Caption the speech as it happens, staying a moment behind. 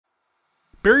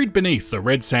Buried beneath the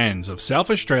red sands of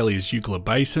South Australia's Eucla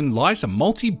Basin lies a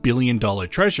multi-billion-dollar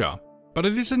treasure, but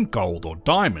it isn't gold or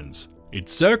diamonds,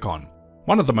 it's zircon,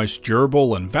 one of the most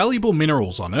durable and valuable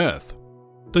minerals on Earth.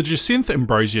 The Jacinth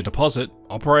Ambrosia deposit,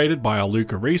 operated by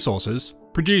Eucla Resources,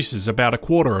 produces about a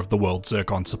quarter of the world's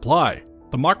zircon supply,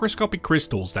 the microscopic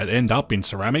crystals that end up in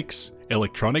ceramics,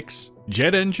 electronics,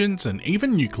 jet engines and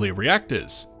even nuclear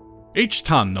reactors. Each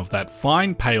tonne of that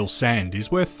fine pale sand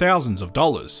is worth thousands of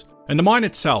dollars, and the mine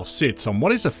itself sits on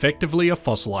what is effectively a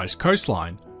fossilised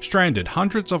coastline, stranded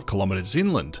hundreds of kilometres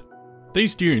inland.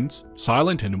 These dunes,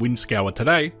 silent and wind-scoured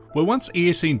today, were once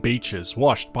Eocene beaches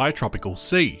washed by a tropical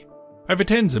sea. Over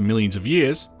tens of millions of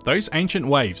years, those ancient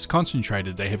waves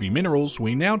concentrated the heavy minerals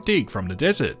we now dig from the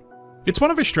desert. It's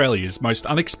one of Australia's most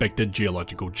unexpected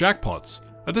geological jackpots,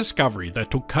 a discovery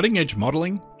that took cutting-edge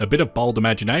modelling, a bit of bold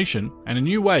imagination, and a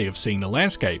new way of seeing the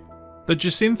landscape. The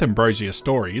Jacinth Ambrosia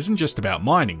story isn't just about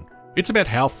mining, it's about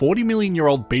how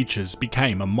 40-million-year-old beaches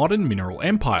became a modern mineral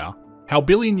empire, how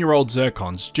billion-year-old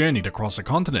zircons journeyed across a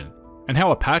continent, and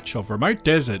how a patch of remote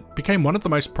desert became one of the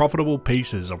most profitable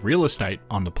pieces of real estate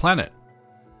on the planet.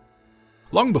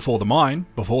 Long before the mine,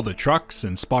 before the trucks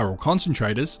and spiral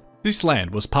concentrators, this land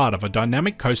was part of a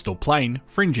dynamic coastal plain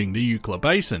fringing the Eucla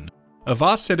Basin, a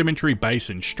vast sedimentary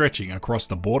basin stretching across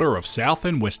the border of South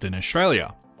and Western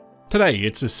Australia. Today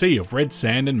it's a sea of red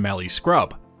sand and mallee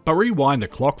scrub, but rewind the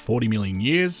clock 40 million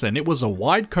years and it was a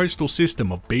wide coastal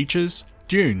system of beaches,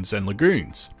 dunes and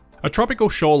lagoons, a tropical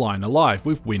shoreline alive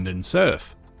with wind and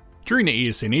surf. During the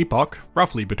Eocene Epoch,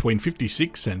 roughly between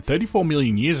 56 and 34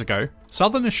 million years ago,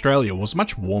 southern Australia was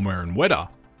much warmer and wetter.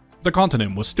 The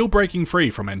continent was still breaking free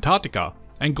from Antarctica,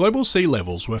 and global sea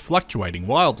levels were fluctuating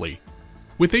wildly.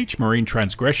 With each marine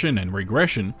transgression and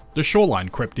regression, the shoreline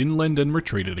crept inland and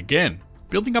retreated again,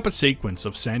 building up a sequence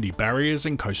of sandy barriers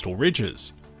and coastal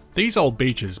ridges. These old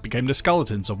beaches became the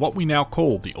skeletons of what we now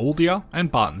call the Aldea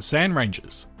and Barton sand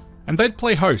ranges, and they'd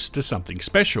play host to something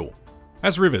special.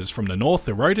 As rivers from the north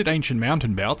eroded ancient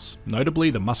mountain belts, notably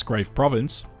the Musgrave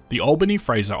Province, the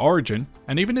Albany-Fraser origin,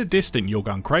 and even a distant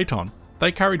Yilgarn Craton,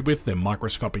 they carried with them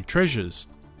microscopic treasures: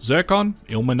 zircon,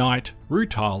 ilmenite,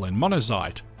 rutile and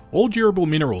monazite, all durable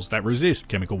minerals that resist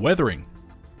chemical weathering.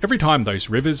 Every time those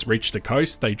rivers reached the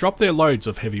coast, they dropped their loads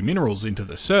of heavy minerals into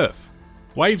the surf.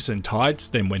 Waves and tides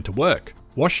then went to work,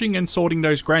 washing and sorting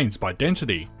those grains by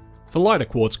density. The lighter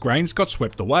quartz grains got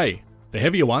swept away. The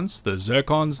heavier ones, the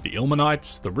zircons, the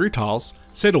ilmenites, the rutiles,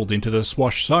 settled into the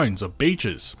swash zones of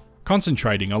beaches,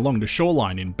 concentrating along the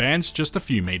shoreline in bands just a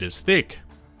few metres thick.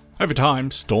 Over time,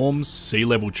 storms, sea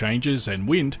level changes and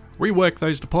wind reworked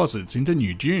those deposits into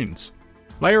new dunes.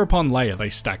 Layer upon layer they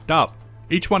stacked up,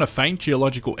 each one a faint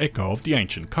geological echo of the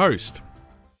ancient coast.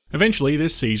 Eventually the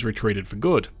seas retreated for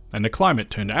good, and the climate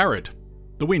turned arid.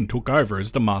 The wind took over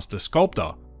as the master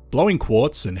sculptor, blowing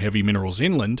quartz and heavy minerals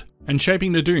inland, and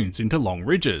shaping the dunes into long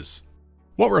ridges.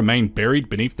 What remained buried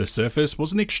beneath the surface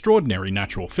was an extraordinary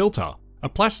natural filter, a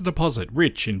placer deposit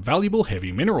rich in valuable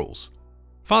heavy minerals.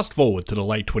 Fast forward to the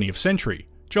late 20th century,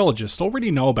 geologists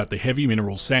already know about the heavy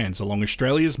mineral sands along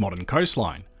Australia's modern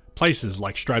coastline. Places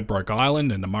like Stradbroke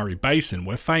Island and the Murray Basin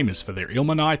were famous for their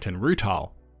ilmenite and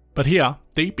rutile. But here,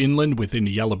 deep inland within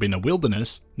the Yallabinna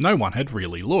wilderness, no one had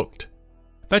really looked.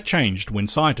 That changed when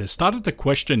scientists started to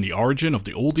question the origin of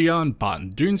the Aldea and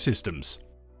Barton dune systems.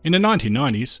 In the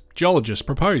 1990s, geologists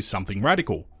proposed something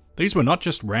radical. These were not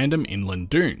just random inland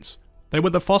dunes, they were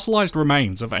the fossilised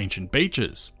remains of ancient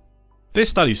beaches. Their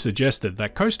studies suggested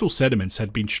that coastal sediments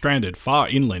had been stranded far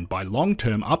inland by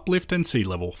long-term uplift and sea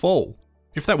level fall.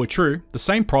 If that were true, the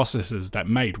same processes that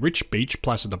made rich beach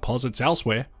placer deposits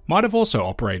elsewhere might have also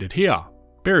operated here,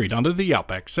 buried under the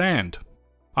outback sand.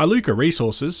 Eucla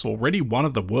Resources, already one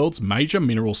of the world's major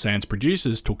mineral sands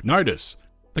producers, took notice.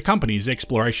 The company's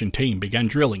exploration team began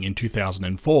drilling in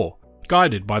 2004,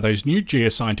 guided by those new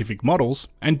geoscientific models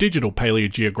and digital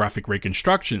paleogeographic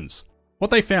reconstructions.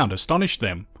 What they found astonished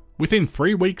them. Within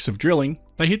 3 weeks of drilling,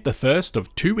 they hit the first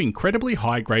of 2 incredibly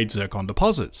high-grade zircon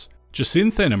deposits,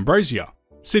 Jacinth and Ambrosia,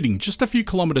 sitting just a few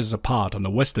kilometres apart on the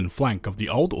western flank of the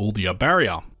old Aldea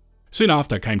barrier. Soon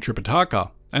after came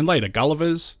Tripitaka, and later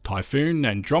Gullivers, Typhoon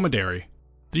and Dromedary.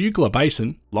 The Eucla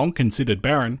Basin, long considered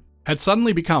barren, had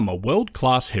suddenly become a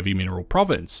world-class heavy mineral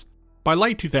province. By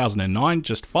late 2009,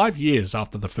 just 5 years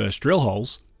after the first drill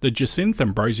holes, the Jacinth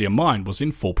Ambrosia mine was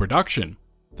in full production.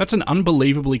 That's an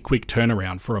unbelievably quick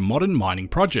turnaround for a modern mining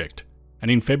project. And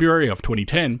in February of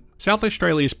 2010, South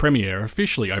Australia's Premier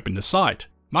officially opened the site,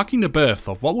 marking the birth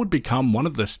of what would become one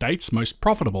of the state's most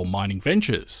profitable mining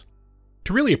ventures.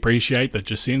 To really appreciate the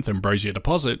Jacinth Ambrosia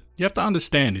deposit, you have to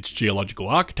understand its geological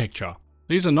architecture.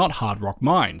 These are not hard rock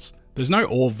mines, there's no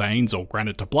ore veins or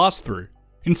granite to blast through.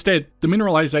 Instead, the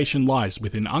mineralization lies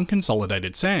within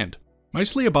unconsolidated sand,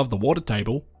 mostly above the water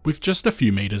table, with just a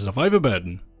few meters of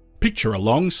overburden. Picture a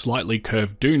long, slightly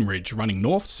curved dune ridge running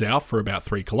north-south for about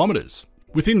 3 kilometres.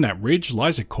 Within that ridge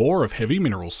lies a core of heavy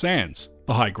mineral sands,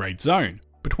 the high-grade zone,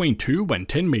 between 2 and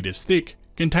 10 metres thick,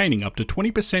 containing up to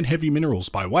 20% heavy minerals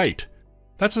by weight.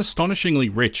 That's astonishingly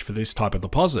rich for this type of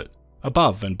deposit.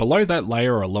 Above and below that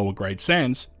layer are lower-grade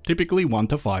sands, typically 1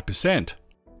 to 5%.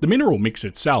 The mineral mix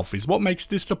itself is what makes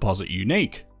this deposit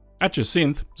unique. At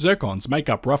Jacinth, zircons make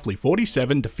up roughly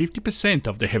 47 to 50%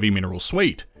 of the heavy mineral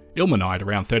suite, ilmenite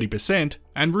around 30%,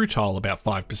 and rutile about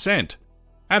 5%.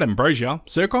 At Ambrosia,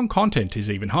 zircon content is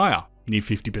even higher, near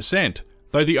 50%,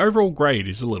 though the overall grade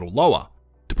is a little lower.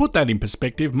 To put that in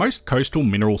perspective, most coastal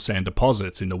mineral sand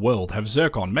deposits in the world have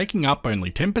zircon making up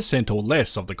only 10% or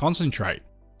less of the concentrate.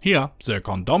 Here,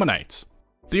 zircon dominates.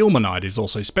 The ilmenite is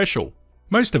also special.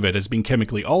 Most of it has been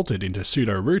chemically altered into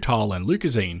pseudo-rutile and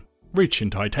leucosene, rich in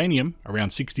titanium, around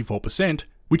 64%,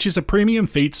 which is a premium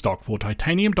feedstock for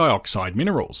titanium dioxide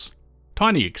minerals.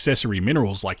 Tiny accessory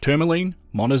minerals like tourmaline,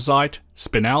 monazite,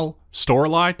 spinel,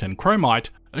 staurolite, and chromite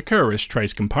occur as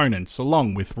trace components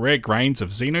along with rare grains of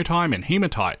xenotime and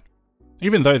hematite.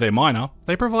 Even though they're minor,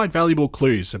 they provide valuable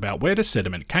clues about where the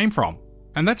sediment came from,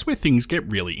 and that's where things get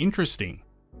really interesting.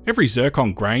 Every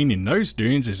zircon grain in those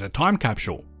dunes is a time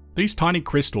capsule. These tiny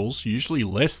crystals, usually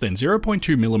less than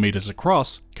 0.2 millimeters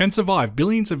across, can survive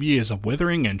billions of years of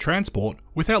weathering and transport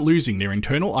without losing their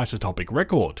internal isotopic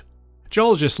record.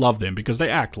 Geologists love them because they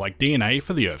act like DNA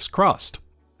for the Earth's crust.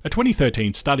 A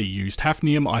 2013 study used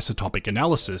hafnium isotopic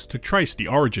analysis to trace the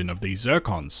origin of these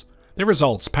zircons. Their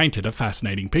results painted a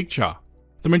fascinating picture.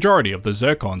 The majority of the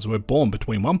zircons were born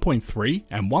between 1.3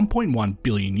 and 1.1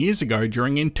 billion years ago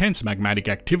during intense magmatic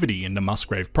activity in the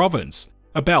Musgrave province,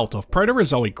 a belt of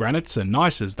Proterozoic granites and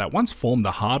gneisses that once formed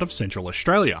the heart of Central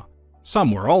Australia.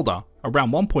 Some were older,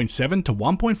 around 1.7 to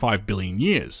 1.5 billion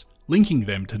years, linking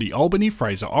them to the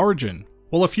Albany-Fraser origin,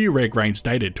 while a few rare grains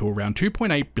dated to around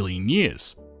 2.8 billion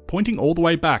years, pointing all the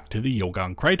way back to the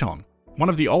Yilgarn Craton, one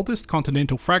of the oldest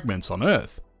continental fragments on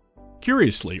Earth.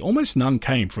 Curiously, almost none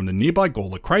came from the nearby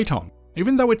Gawler Craton,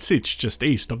 even though it sits just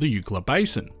east of the Eucla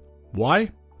Basin.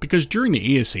 Why? Because during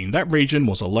the Eocene that region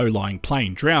was a low-lying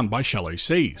plain drowned by shallow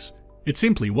seas. It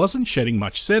simply wasn't shedding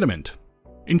much sediment.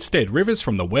 Instead, rivers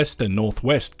from the west and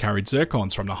northwest carried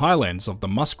zircons from the highlands of the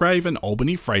Musgrave and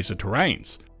Albany-Fraser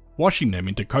terrains, washing them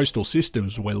into coastal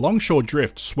systems where longshore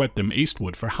drift swept them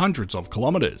eastward for hundreds of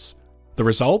kilometres. The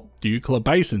result? The Eucla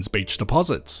Basin's beach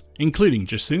deposits, including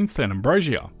Jacinth and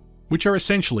Ambrosia, which are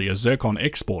essentially a zircon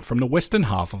export from the western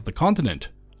half of the continent.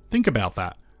 Think about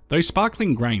that. Those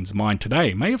sparkling grains mined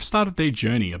today may have started their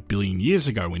journey a billion years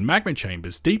ago in magma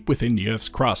chambers deep within the Earth's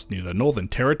crust near the Northern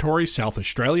Territory, South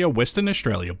Australia, Western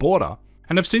Australia border,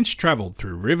 and have since travelled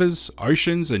through rivers,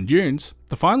 oceans and dunes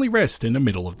to finally rest in the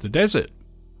middle of the desert.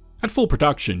 At full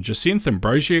production, Jacinth and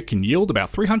Ambrosia can yield about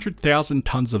 300,000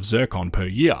 tonnes of zircon per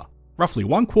year, roughly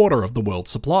 1/4 of the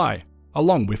world's supply,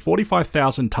 along with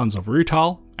 45,000 tonnes of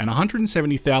rutile and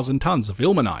 170,000 tonnes of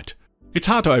ilmenite. It's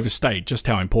hard to overstate just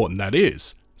how important that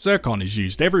is. Zircon is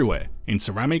used everywhere, in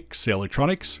ceramics,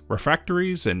 electronics,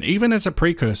 refractories, and even as a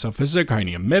precursor for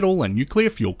zirconium metal and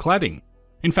nuclear fuel cladding.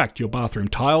 In fact, your bathroom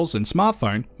tiles and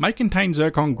smartphone may contain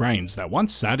zircon grains that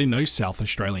once sat in those South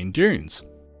Australian dunes.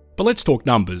 But let's talk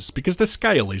numbers, because the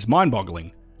scale is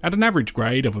mind-boggling. At an average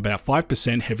grade of about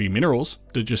 5% heavy minerals,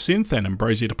 the Jacinth and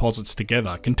Ambrosia deposits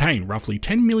together contain roughly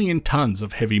 10 million tonnes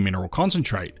of heavy mineral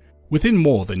concentrate, within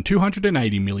more than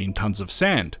 280 million tonnes of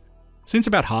sand. Since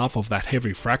about half of that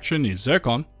heavy fraction is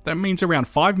zircon, that means around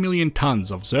 5 million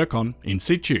tonnes of zircon in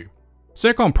situ.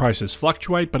 Zircon prices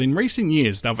fluctuate, but in recent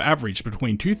years they've averaged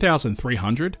between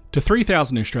 2,300 to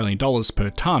 3,000 Australian dollars per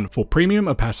tonne for premium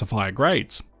opacifier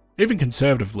grades. Even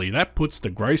conservatively, that puts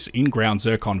the gross in-ground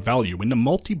zircon value in the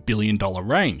multi-billion-dollar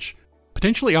range,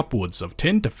 potentially upwards of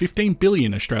 10 to 15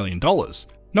 billion Australian dollars,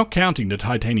 not counting the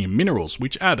titanium minerals,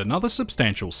 which add another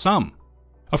substantial sum.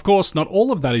 Of course, not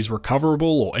all of that is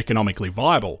recoverable or economically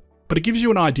viable, but it gives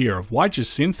you an idea of why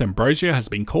Jacinth Ambrosia has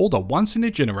been called a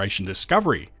once-in-a-generation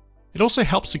discovery. It also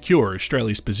helps secure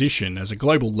Australia's position as a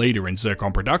global leader in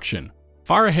zircon production,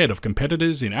 far ahead of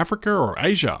competitors in Africa or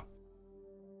Asia.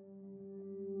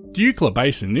 The Eucla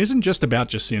Basin isn't just about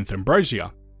Jacinth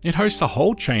Ambrosia, it hosts a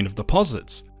whole chain of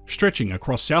deposits, stretching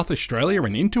across South Australia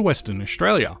and into Western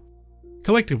Australia.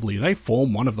 Collectively, they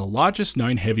form one of the largest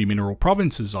known heavy mineral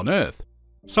provinces on Earth.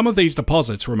 Some of these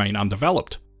deposits remain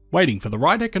undeveloped, waiting for the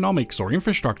right economics or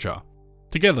infrastructure.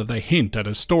 Together they hint at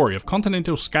a story of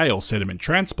continental-scale sediment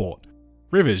transport.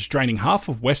 rivers draining half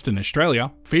of Western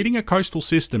Australia, feeding a coastal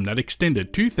system that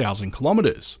extended 2,000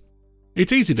 kilometres.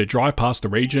 It's easy to drive past a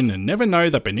region and never know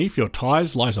that beneath your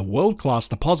tyres lies a world-class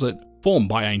deposit formed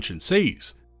by ancient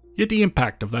seas, yet the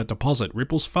impact of that deposit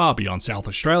ripples far beyond South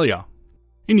Australia.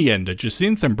 In the end, the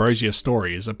Jacinth Ambrosia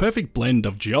story is a perfect blend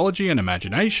of geology and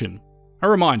imagination, a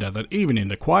reminder that even in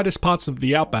the quietest parts of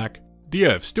the outback, the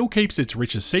Earth still keeps its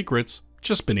richest secrets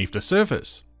just beneath the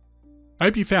surface. I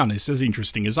hope you found this as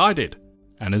interesting as I did,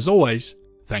 and as always,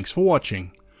 thanks for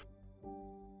watching.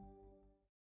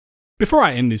 Before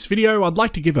I end this video, I'd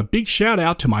like to give a big shout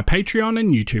out to my Patreon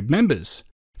and YouTube members.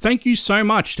 Thank you so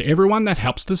much to everyone that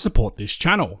helps to support this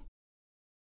channel.